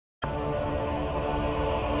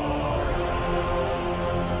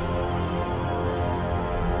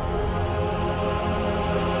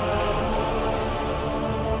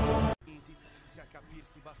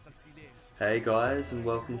Hey guys, and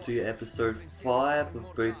welcome to episode 5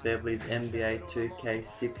 of Boothebly's NBA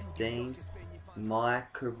 2K16 My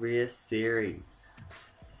Career series.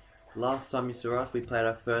 Last time you saw us, we played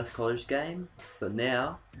our first college game, but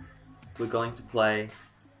now we're going to play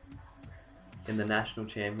in the national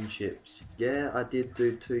championships. Yeah, I did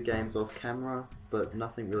do 2 games off camera, but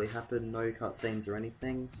nothing really happened, no cutscenes or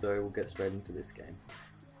anything, so we'll get straight into this game.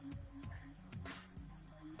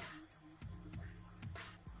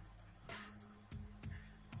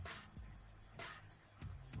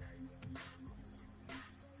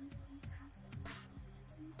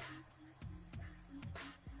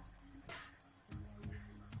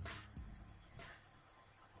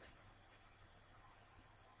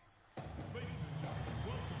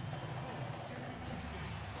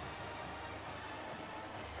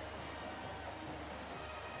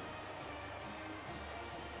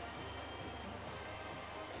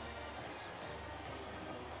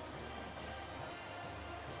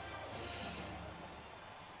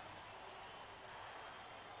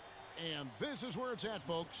 And this is where it's at,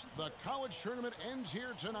 folks. The college tournament ends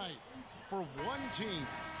here tonight. For one team,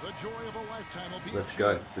 the joy of a lifetime will be Let's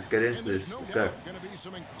go. Let's get into this. Let's go. Going to be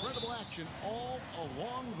some incredible action all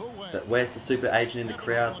along the way. Where's the super agent in the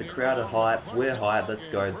crowd? The crowd are hype. We're hype. Let's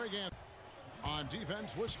go. On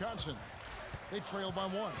defense, Wisconsin. They trail by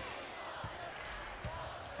 1.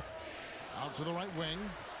 Out to the right wing.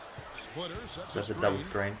 Splitter sets That's a a double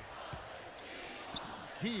screen.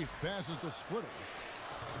 Keith passes to Splitter.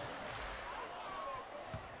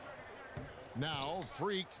 Now,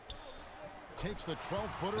 Freak takes the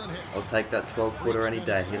 12-footer and hits. I'll take that 12-footer any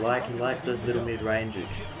day. He likes those little mid-ranges.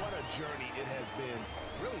 What a journey it has been,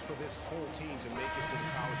 really, for this whole team to make it to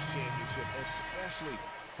the college championship, especially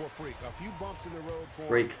for Freak. A few bumps in the road for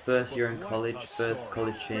Freak, first year in college, first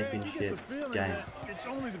college championship game. It's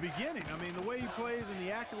only the beginning. I mean, the way he plays and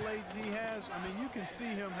the accolades he has, I mean, you can see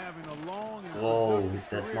him having a long and productive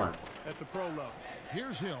that's career mine. at the pro level.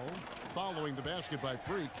 Here's Hill following the basket by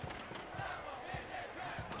Freak.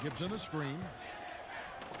 Gives him a screen.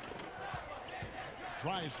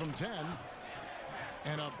 Tries from 10.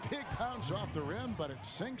 And a big bounce off the rim, but it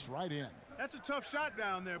sinks right in. That's a tough shot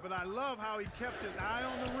down there, but I love how he kept his eye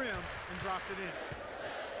on the rim and dropped it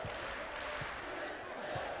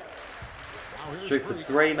in. Shoot for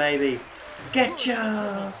 3, maybe.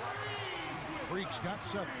 Getcha! Freak's got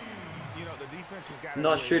 7. You know, the defense has got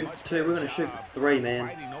Not shooting for 2. We're going to shoot for 3, man.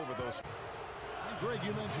 Greg,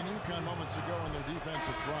 you mentioned UConn moments ago in their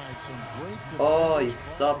defensive pride. Some great Oh, he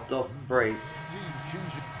subbed off Freak.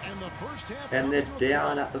 And the first half, And they're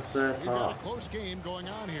down at the first We've got a half. close game going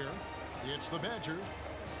on here. It's the Badgers.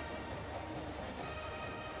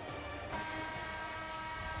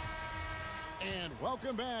 And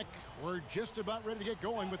welcome back. We're just about ready to get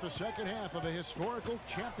going with the second half of a historical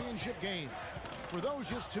championship game. For those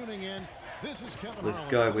just tuning in, this is Kevin Let's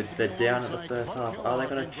Harlan. go. They're down at the first half. Are they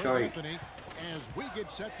going to choke? As we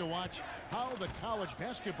get set to watch how the college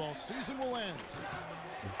basketball season will end.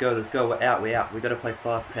 Let's go, let's go. We're out, we're out. We've got to play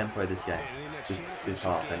fast tempo this game. This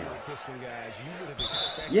half, anyway.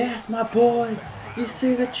 Yes, my boy! You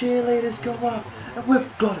see the cheerleaders go up, and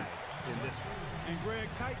we've got it! And Greg,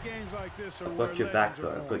 tight games like this are I've where got your back, legends are though.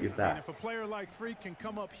 I've born. got your And back. if a player like Freak can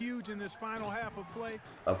come up huge in this final half of play,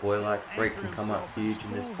 A boy like Freak can anchor come up himself in huge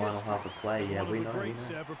in this school final history half of play. as Yeah, one of we the know, we greats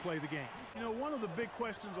to know. ever play the game. You know, one of the big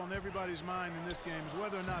questions on everybody's mind in this game is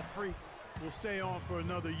whether or not Freak will stay on for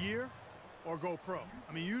another year or go pro.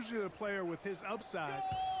 I mean, usually a player with his upside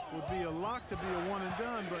would be a lock to be a one and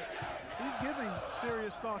done, but he's giving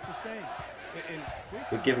serious thought to staying.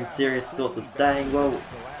 We're giving serious thoughts of staying. Well,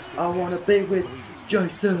 I want to be with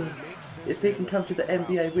Joseph. If he can come to the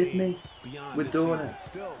NBA with me, we're doing it.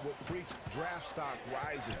 Still, with Freak's draft stock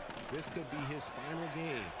rising, this could be his final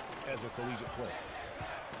game as a collegiate player.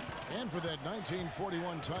 And for that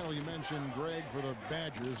 1941 title you mentioned, Greg, for the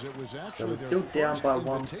Badgers, it was actually we're their still down first by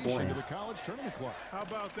 1 invitation point. to the college tournament club. How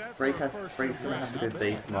about that? Freak's going to have to go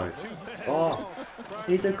beast mode. Oh,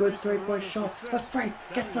 he's a good 3-point shot. But Freak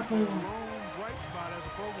gets the ball.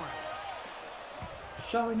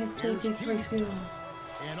 Showing his CP3 skills.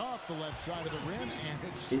 And off the left side of the rim,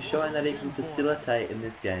 and it's He's showing that he can facilitate in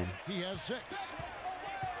this game. He has 6.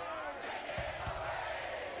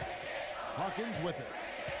 Hawkins with it.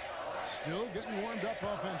 Still getting warmed up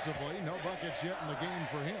offensively. No buckets yet in the game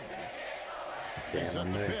for him. They Damn, I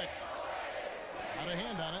set the knew. pick. Got a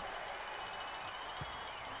hand on it.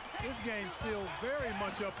 This game's still very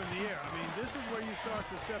much up in the air. I mean, this is where you start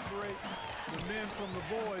to separate the men from the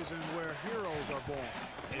boys and where heroes are born.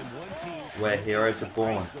 And one team where heroes are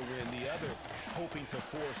born. the win, the other hoping to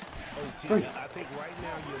force OT. I think right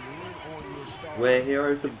now you lean on your star. Where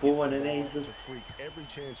heroes are born, and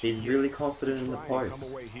he's really confident in the post.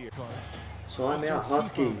 Time out,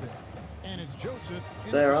 Huskies. And it's Joseph.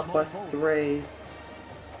 They're up by 3. And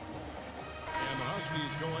the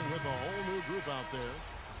Huskies going with a whole new group out there.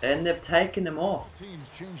 And they've taken them off. Teams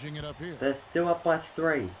changing it up here. They're still up by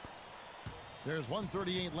 3. There's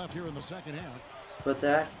 1:38 left here in the second half. But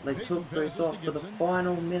they took those off for the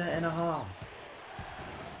final minute and a half.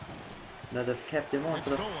 No, they've kept him on It's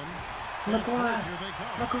for the... stolen. Maguire!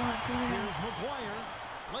 Here's Maguire.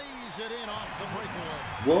 Plays it in off the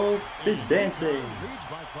breakaway. Wolf is dancing. Leads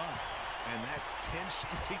by 5. And that's 10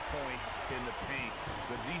 straight points in the paint.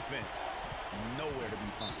 The defense, nowhere to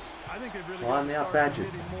be found. I think they've really Climb got out, to start Badgers.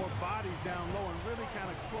 getting more bodies down low and really kind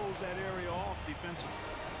of close that area off defensively.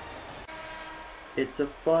 It's a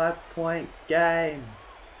 5-point game.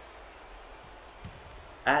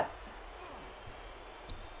 At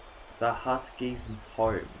the Huskies'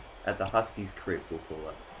 home. At the Huskies' crib, we'll call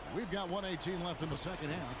it. We've got 1:18 left in the second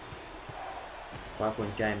half.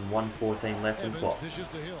 5-point game, 1:14 left in Evans clock. dishes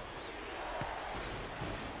to Hill.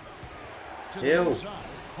 To the Hill. inside.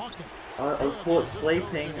 Hawkins. I was caught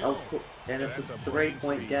sleeping. And it's a That's brave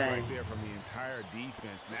 3-point freeze game. right there from the entire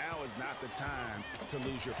defense. Now is not the time to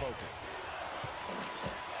lose your focus.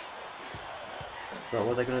 But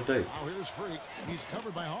what are they going to do? Now here's Freak. He's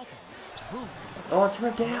covered by Hawkins. Booth. Oh, it's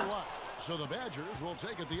ripped on the out. right. So the Badgers will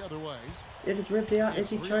take it the other way. It is ripped out. Is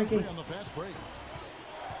he 3 on 3 choking? on the fast break.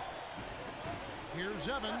 Here's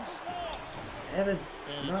Evans. Evan.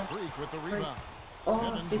 And No. it's Freak with the rebound. Oh,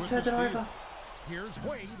 Evans he's with turned the it steal. over. Here's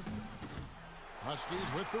Wade.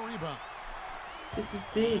 Huskies with the rebound. This is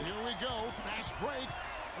big. Here we go. Fast break.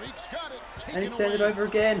 Freak's got it. And he's Taken turned it away. over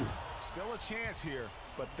again. Still a chance here,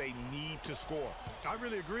 but they need to score. I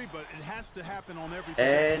really agree, but it has to happen on every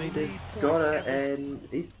possession. And They he's need got points it. every- And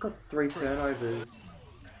he's got 3 turnovers.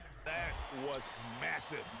 That was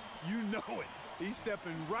massive. You know it. He's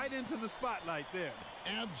stepping right into the spotlight there.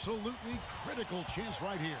 Absolutely critical chance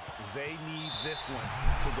right here. They need this one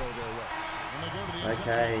to go their way. When they go to the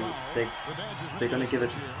Okay, intentional foul, the Badgers they're make going a to give it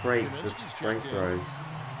to switch here. Freak Kaminsky's for free checked in, throws.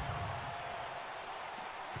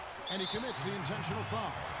 and he commits the intentional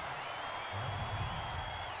foul.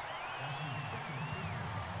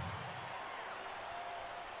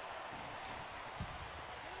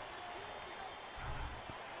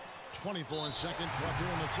 .24 seconds left here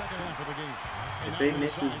in the second half of the game. And If now he inside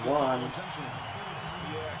misses the foul one- intentional.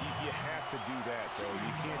 Yeah, you have to do that, though.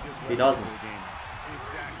 You can't just let He it go doesn't. to the game.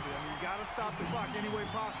 Exactly. I mean, you got to stop the clock any way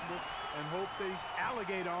possible and hope they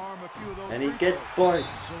alligator arm a few of those. And he free gets throws.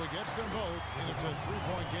 both. So he gets them both, and it's a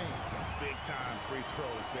 3-point game. Big-time free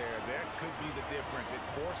throws there. That could be the difference. It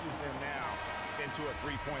forces them now into a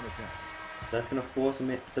three-point attempt. That's going to force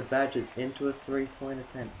the Badgers into a 3-point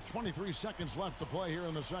attempt. 23 seconds left to play here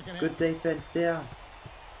in the second Good half. defense down.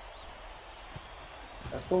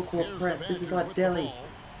 A full court Here's the press. This is Badgers like with the Delhi. ball.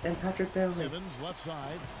 And Patrick Beverly. Evans left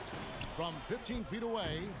side from 15 feet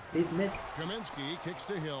away. He's missed. Kaminsky kicks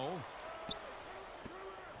to Hill.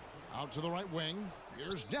 Out to the right wing.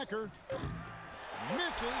 Here's Decker.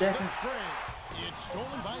 Misses Decker. the tray. It's stolen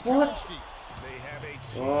by What? Kaminsky. They have a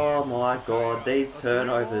chance Oh my to tie it god, up. these A three ball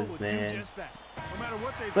turnovers, would do man. just that. No matter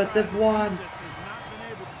what they've But tried, they've won. he just has not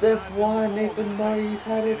been able to They've find won, the ball even that though he's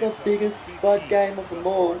had And the it's a biggest big spud key game of them thus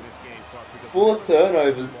far all. in this game, Clark, because 4 whenever they put the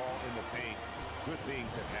turnovers. ball in the paint, good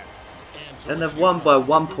things have happened. So And it's they've won by Utah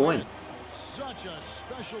 1 with the point. win. Such a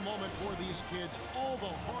special moment for these kids. All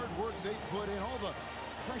the hard work they put in, all the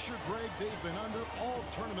pressure, Greg, they've been under all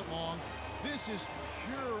tournament long. This is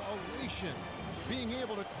pure elation. Being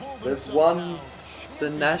able to call They've themselves won now the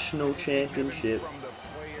champions. national This is driven championship. From the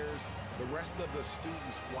players, the rest of the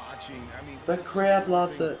students watching. I mean, The this is crowd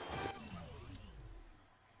loves something- it.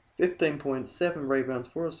 15 points, 7 rebounds,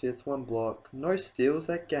 4 assists, 1 block. No steals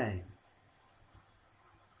that game.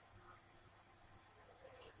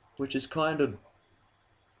 Which is kind of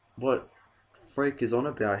what Freak is on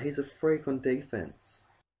about. He's a freak on defense.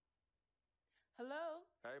 Hello?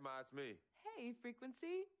 Hey, Ma, it's me. Hey,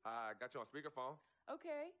 Frequency. I got you on speakerphone.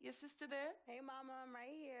 Okay, your sister there? Hey, Mama, I'm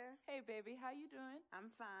right here. Hey, baby, how you doing?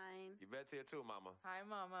 I'm fine. Yvette's here too, Mama. Hi,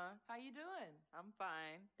 Mama. How you doing? I'm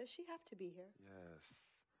fine. Does she have to be here? Yes.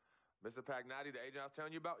 Mr. Pagnotti, the agent I was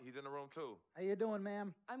telling you about, he's in the room too. How you doing,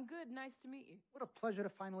 ma'am? I'm good. Nice to meet you. What a pleasure to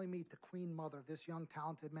finally meet the Queen Mother of this young,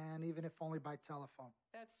 talented man, even if only by telephone.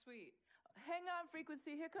 That's sweet. Hang on,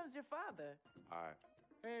 Frequency. Here comes your father. All right.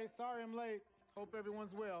 Hey, sorry I'm late. Hope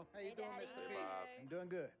everyone's well. How you doing, Daddy. Mr. Hey, Pete? Bobs. I'm doing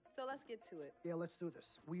good. So let's get to it. Yeah, let's do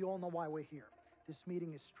this. We all know why we're here. This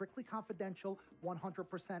meeting is strictly confidential,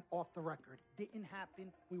 100% off the record. Didn't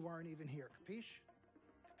happen. We weren't even here. Capiche?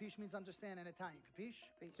 Capiche means understand in Italian. Capiche?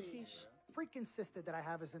 Capiche. Freak insisted that I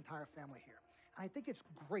have his entire family here. And I think it's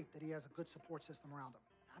great that he has a good support system around him.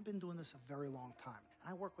 I've been doing this a very long time, and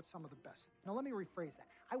I work with some of the best. Now, let me rephrase that.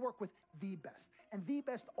 I work with the best, and the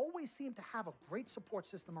best always seem to have a great support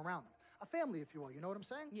system around them. A family, if you will. You know what I'm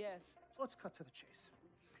saying? Yes. So let's cut to the chase.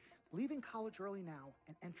 Leaving college early now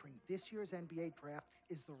and entering this year's NBA draft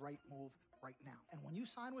is the right move right now. And when you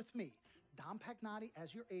sign with me, Dom Pagnotti,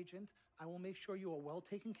 as your agent, I will make sure you are well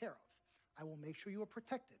taken care of. I will make sure you are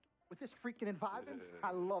protected. With this freaking environment,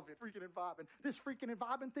 I love it, freaking environment. This freaking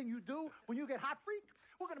environment thing you do when you get hot freak,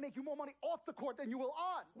 we're gonna make you more money off the court than you will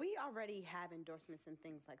on. We already have endorsements and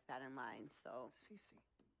things like that in mind, so. Cece,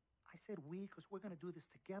 I said we because we're gonna do this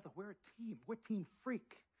together. We're a team. We're Team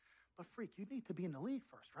Freak. But Freak, you need to be in the league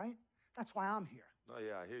first, right? That's why I'm here. No,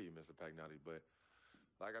 yeah, I hear you, Mr. Pagnotti, but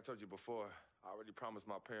like I told you before, I already promised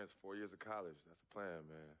my parents 4 years of college. That's the plan,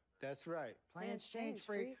 man. That's right. Plans change,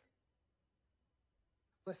 Freak.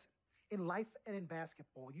 Listen, in life and in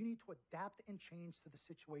basketball, you need to adapt and change to the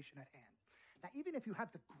situation at hand. Now, even if you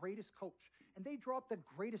have the greatest coach and they draw up the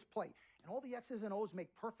greatest play and all the X's and O's make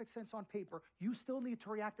perfect sense on paper, you still need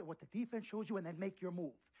to react to what the defense shows you and then make your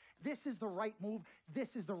move. This is the right move.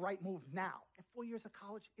 This is the right move now. And 4 years of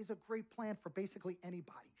college is a great plan for basically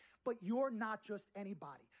anybody. But you're not just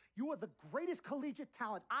anybody. You are the greatest collegiate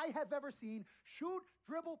talent I have ever seen shoot,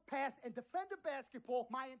 dribble, pass, and defend a basketball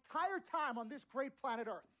my entire time on this great planet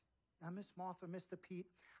Earth. Now, Miss Martha, Mr. Pete,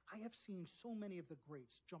 I have seen so many of the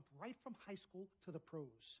greats jump right from high school to the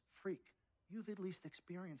pros. Freak, you've at least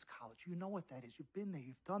experienced college. You know what that is. You've been there.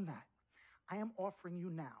 You've done that. I am offering you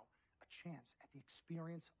now a chance at the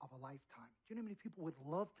experience of a lifetime. Do you know how many people would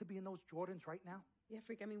love to be in those Jordans right now? Yeah,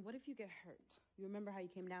 Freak, I mean, what if you get hurt? You remember how you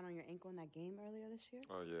came down on your ankle in that game earlier this year?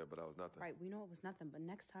 Oh, yeah, but that was nothing. Right, we know it was nothing, but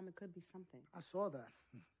next time it could be something. I saw that.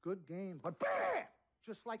 Good game. But bam!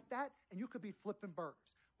 Just like that, and you could be flipping burgers.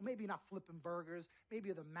 Well, maybe not flipping burgers. Maybe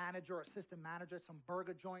you're the manager or assistant manager at some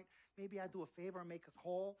burger joint. Maybe I do a favor and make a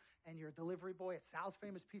call, and you're a delivery boy at Sal's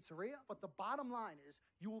Famous Pizzeria. But the bottom line is,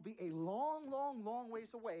 you will be a long, long, long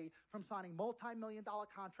ways away from signing multi-million-dollar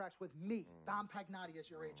contracts with me, Dom Pagnotti, as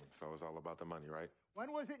your agent. So it's all about the money, right?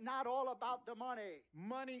 When was it not all about the money?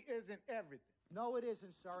 Money isn't everything. No, it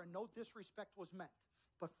isn't, sir, and no disrespect was meant.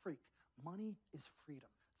 But Freak, money is freedom.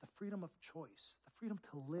 The freedom of choice, the freedom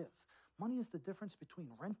to live. Money is the difference between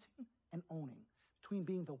renting and owning, between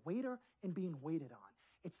being the waiter and being waited on.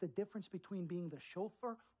 It's the difference between being the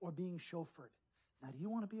chauffeur or being chauffeured. Now, do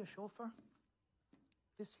you want to be a chauffeur?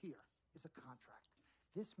 This here is a contract.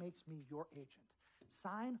 This makes me your agent.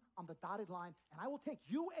 Sign on the dotted line, and I will take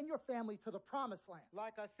you and your family to the promised land.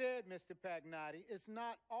 Like I said, Mr. Pagnotti, it's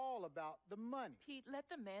not all about the money. Pete, let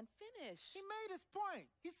the man finish. He made his point.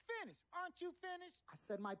 He's finished. Aren't you finished? I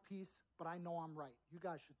said my piece, but I know I'm right. You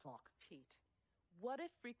guys should talk. Pete, what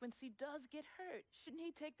if Frequency does get hurt? Shouldn't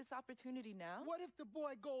he take this opportunity now? What if the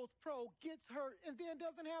boy goes pro, gets hurt, and then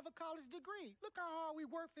doesn't have a college degree? Look how hard we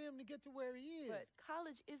work for him to get to where he is. But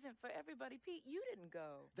college isn't for everybody. Pete, you didn't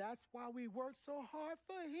go. That's why we work so hard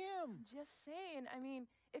for him. Just saying. I mean,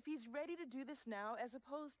 if he's ready to do this now as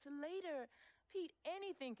opposed to later, Pete,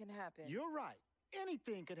 anything can happen. You're right.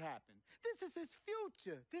 Anything could happen. This is his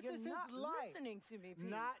future. This You're is not his life. listening to me,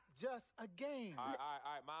 Pete. Not just a game. All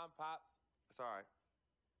right, Mom, Pops. It's all right.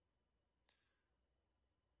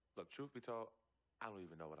 Look, truth be told, I don't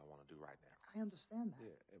even know what I want to do right now. I understand that.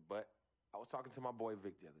 Yeah, but I was talking to my boy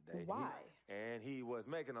Vic the other day. Why? And he was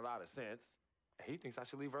making a lot of sense. He thinks I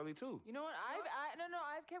should leave early, too. You know what?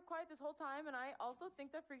 I've kept quiet this whole time, and I also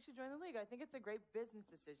think that Freak should join the league. I think it's a great business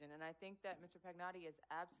decision, and I think that Mr. Pagnotti is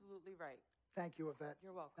absolutely right. Thank you, Yvette.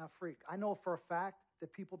 You're welcome. Now, Freak, I know for a fact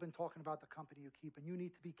that people have been talking about the company you keep, and you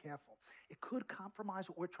need to be careful. It could compromise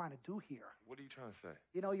what we're trying to do here. What are you trying to say?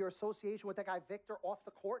 You know, your association with that guy Victor off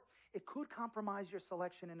the court, it could compromise your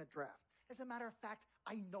selection in a draft. As a matter of fact,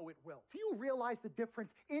 I know it will. Do you realize the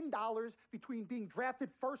difference in dollars between being drafted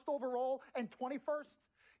first overall and 21st?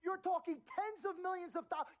 You're talking tens of millions of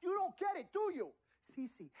dollars. You don't get it, do you?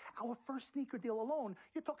 Cece, our first sneaker deal alone,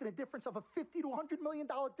 you're talking a difference of a $50 to $100 million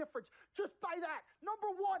difference just by that.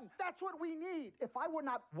 Number one, that's what we need. If I were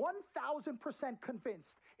not 1,000%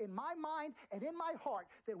 convinced in my mind and in my heart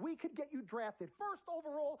that we could get you drafted first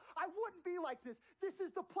overall, I wouldn't be like this. This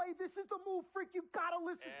is the play. This is the move, Freak. You gotta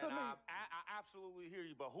listen to me. I absolutely hear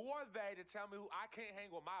you, but who are they to tell me who I can't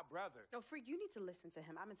hang with my brother? No, Freak, you need to listen to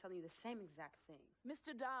him. I've been telling you the same exact thing.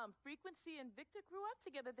 Mr. Dom, Frequency and Victor grew up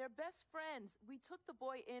together. They're best friends. We took the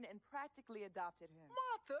boy in and practically adopted him.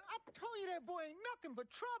 Martha, I told you that boy ain't nothing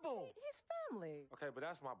but trouble. He's family. Okay, but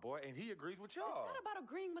that's my boy, and he agrees with It's y'all. not about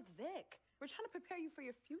agreeing with Vic. We're trying to prepare you for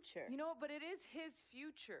your future. You know, but it is his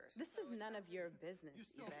future. This is none of your business.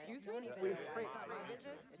 Excuse You don't me? even Wait, know Freak. why.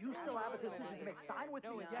 You still have a decision to make. Sign with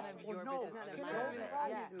me, yes or no. It's none of Can my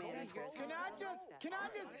I- business. I'm his manager. Can I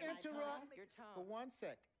just interrupt Your tone. for 1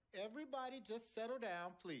 second? Everybody just settle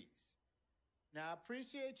down, please. Now, I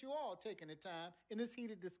appreciate you all taking the time in this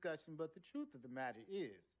heated discussion, but the truth of the matter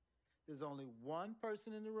is, there's only one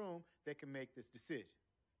person in the room that can make this decision.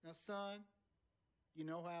 Now, son, you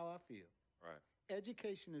know how I feel. Right.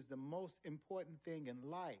 Education is the most important thing in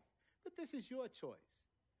life, but this is your choice.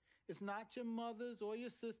 It's not your mother's or your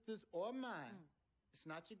sister's or mine. It's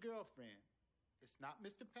not your girlfriend. It's not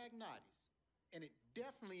Mr. Pagnotti's. And it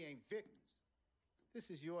definitely ain't Victor's. This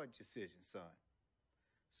is your decision, son.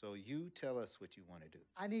 So you tell us what you want to do.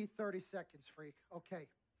 I need 30 seconds, Freak. Okay.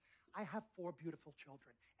 I have 4 beautiful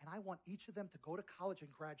children, and I want each of them to go to college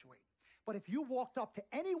and graduate. But if you walked up to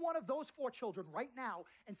any one of those 4 children right now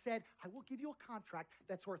and said, I will give you a contract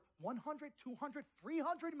that's worth $100, $200,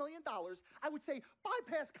 $300 million, I would say,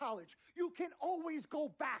 bypass college. You can always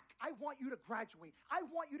go back. I want you to graduate. I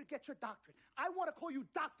want you to get your doctorate. I want to call you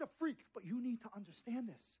Dr. Freak, but you need to understand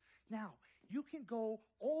this. Now, you can go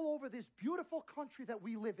all over this beautiful country that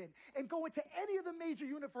we live in and go into any of the major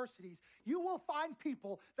universities. You will find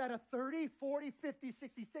people that are 30, 40, 50,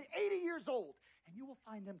 60, 80 years old, and you will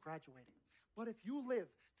find them graduating. But if you live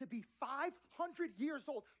to be 500 years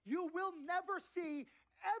old, you will never see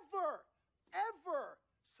ever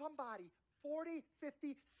somebody 40,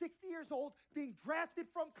 50, 60 years old being drafted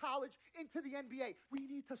from college into the NBA. We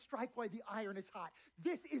need to strike while the iron is hot.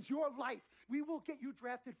 This is your life. We will get you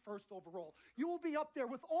drafted first overall. You will be up there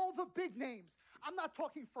with all the big names. I'm not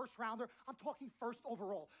talking first rounder. I'm talking first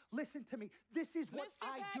overall. Listen to me. This is what Mr.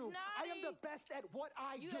 I do. I am the Pagnotti, best at what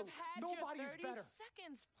I You do. have had Nobody your 30 is better.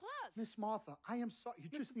 seconds plus. Miss Martha, I am sorry. You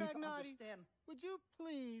just Mr. need to Pagnotti, understand. would you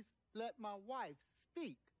please let my wife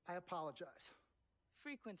speak? I apologize.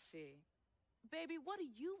 Frequency. Baby, what do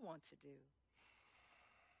you want to do?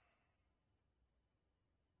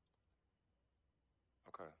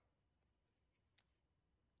 Okay.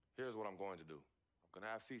 Here's what I'm going to do. I'm going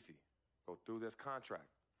to have Cece go through this contract,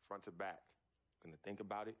 front to back. I'm going to think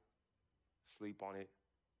about it, sleep on it,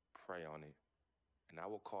 pray on it, and I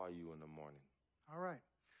will call you in the morning. All right.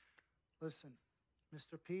 Listen,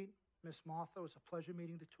 Mr. Pete, Miss Martha, it was a pleasure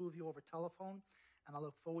meeting the two of you over telephone, and I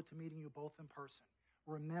look forward to meeting you both in person.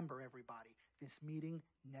 Remember, everybody, this meeting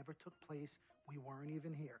never took place. We weren't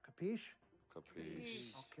even here. Capiche? Capiche.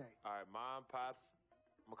 Okay. All right, Mom, Pops,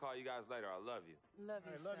 I'm going to call you guys later. I love you. Love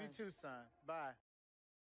you, I love you son. too, son. Bye.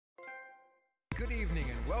 Good evening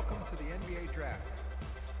and welcome to the NBA Draft.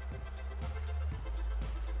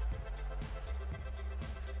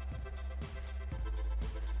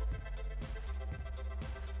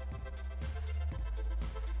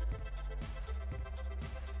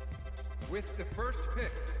 With the first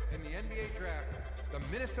pick in the NBA Draft, the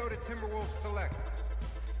Minnesota Timberwolves select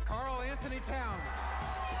Karl Anthony Towns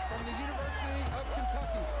from the University of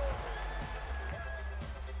Kentucky.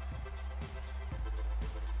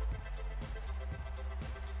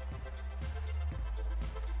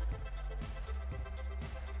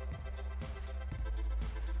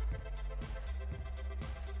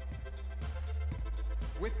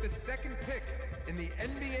 With the second pick in the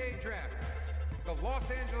NBA Draft, the Los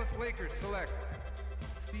Angeles Lakers select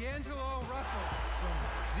D'Angelo Russell from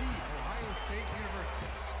The Ohio State University.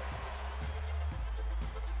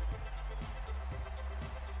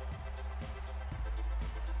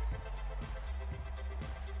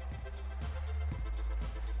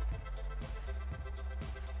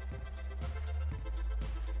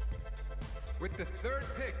 With the third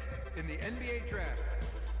pick in the NBA Draft,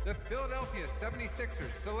 the Philadelphia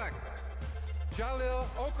 76ers select Jahlil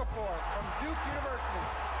Okafor from Duke University.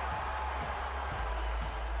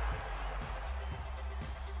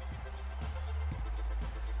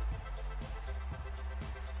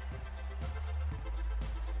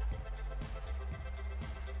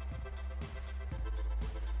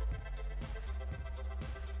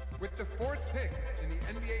 With the fourth pick in the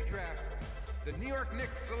NBA Draft, the New York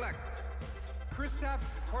Knicks select Kristaps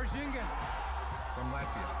Porzingis from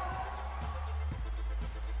Latvia.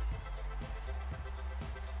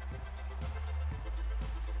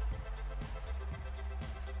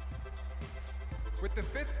 With the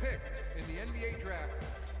fifth pick in the NBA Draft,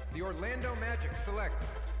 the Orlando Magic select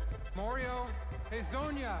Mario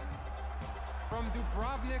Hezonja from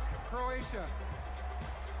Dubrovnik, Croatia.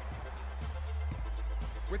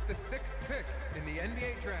 With the 6th pick in the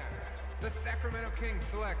NBA draft, the Sacramento Kings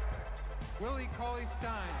select Willie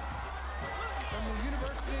Cauley-Stein from the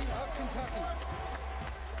University of Kentucky.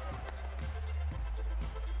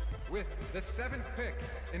 With the 7th pick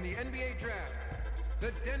in the NBA draft,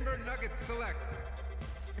 the Denver Nuggets select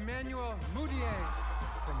Emmanuel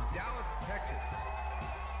Mudiay from Dallas, Texas.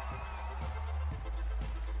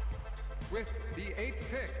 With the 8th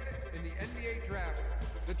pick in the NBA draft,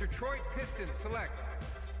 the Detroit Pistons select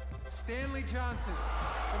Stanley Johnson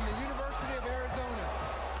from the University of Arizona.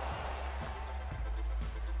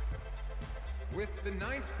 With the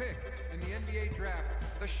 9th pick in the NBA draft,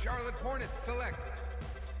 the Charlotte Hornets select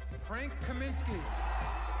Frank Kaminsky.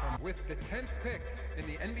 With the 10th pick in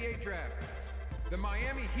the NBA draft, the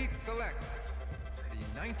Miami Heat select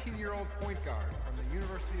the 19-year-old point guard from the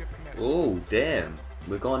University of Connecticut. Oh, damn.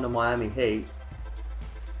 We're going to Miami Heat.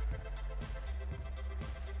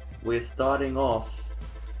 We're starting off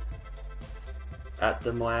at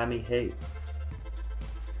the Miami Heat.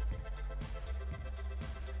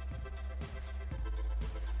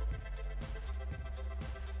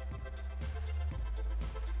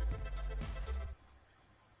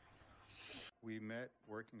 We met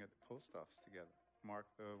working at the post office together. Mark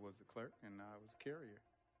was the clerk and I was a carrier.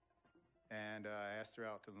 And I asked her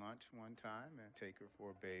out to lunch one time and take her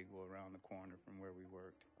for a bagel around the corner from where we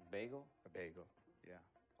worked. A bagel? A bagel, yeah.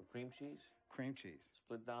 With cream cheese? Cream cheese.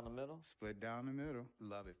 Split down the middle? Split down the middle.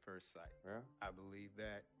 Love at first sight. Yeah? I believe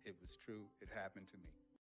that. It was true. It happened to me.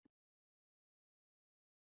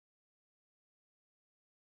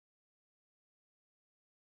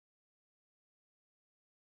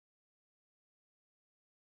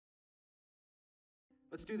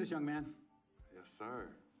 Let's do this, young man. Yes, sir.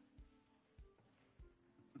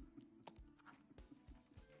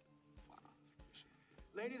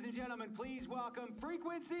 Ladies and gentlemen, please welcome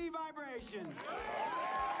Frequency Vibrations.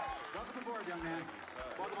 Welcome aboard, young man.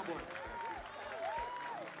 Welcome aboard.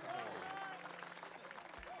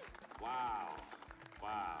 Wow.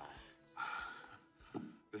 Wow.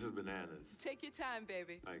 This is bananas. Take your time,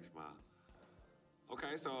 baby. Thanks, Mom.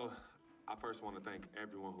 Okay, so I first want to thank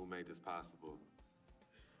everyone who made this possible.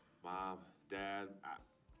 Mom, Dad, I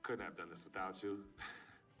couldn't have done this without you.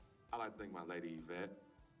 I'd like to thank my lady Yvette.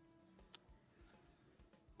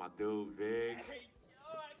 My dude, Vig. Hey, yo,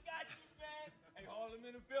 I got you, man. Hey, hold him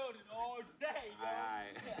in the building all day, yo.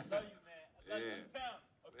 Aye. Yeah, I love you, man.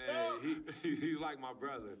 I love you in town. Man, he's like my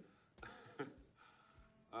brother.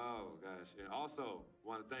 Oh, gosh. And also,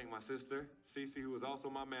 want to thank my sister, Cece, who is also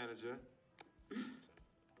my manager.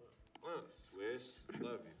 Swish,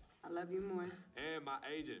 love you. I love you more. And my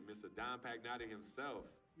agent, Mr. Don Pagnotti himself.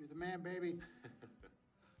 You're the man, baby.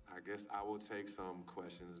 I guess I will take some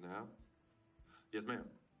questions now. Yes, ma'am.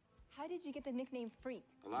 How did you get the nickname Freak?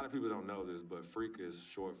 A lot of people don't know this, but Freak is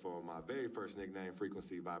short for my very first nickname,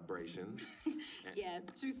 Frequency Vibrations. Yeah,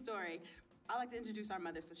 true story. I like to introduce our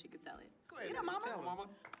mother so she could tell it. Go ahead. You know, Mama. Tell her, Mama.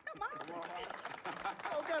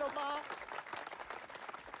 Go get her, Mom.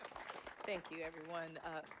 Thank you, everyone.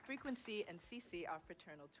 Frequency and Cece are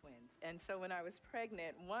fraternal twins. And so when I was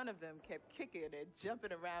pregnant, one of them kept kicking and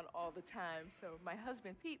jumping around all the time. So my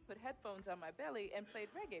husband, Pete, put headphones on my belly and played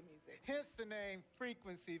reggae music. Hence the name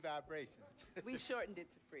Frequency Vibrations. We shortened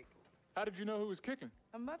it to Freak. How did you know who was kicking?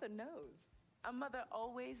 A mother knows. A mother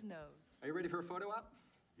always knows. Are you ready for a photo op?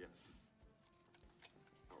 Yes.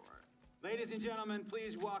 All right. Ladies and gentlemen,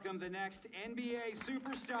 please welcome the next NBA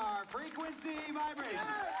superstar, Frequency Vibrations.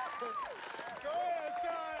 Go ahead,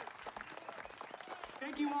 son.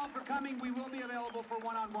 Thank you all for coming. We will be available for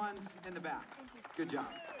one-on-ones in the back. Good job.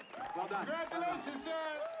 Well done. Congratulations,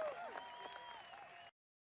 son.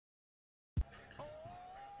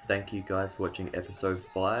 Thank you guys for watching episode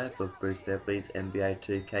 5 of Boothebly's NBA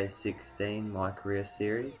 2K16 My Career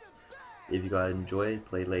series. If you guys enjoyed,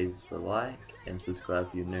 please leave us a like and subscribe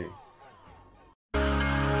if you're new.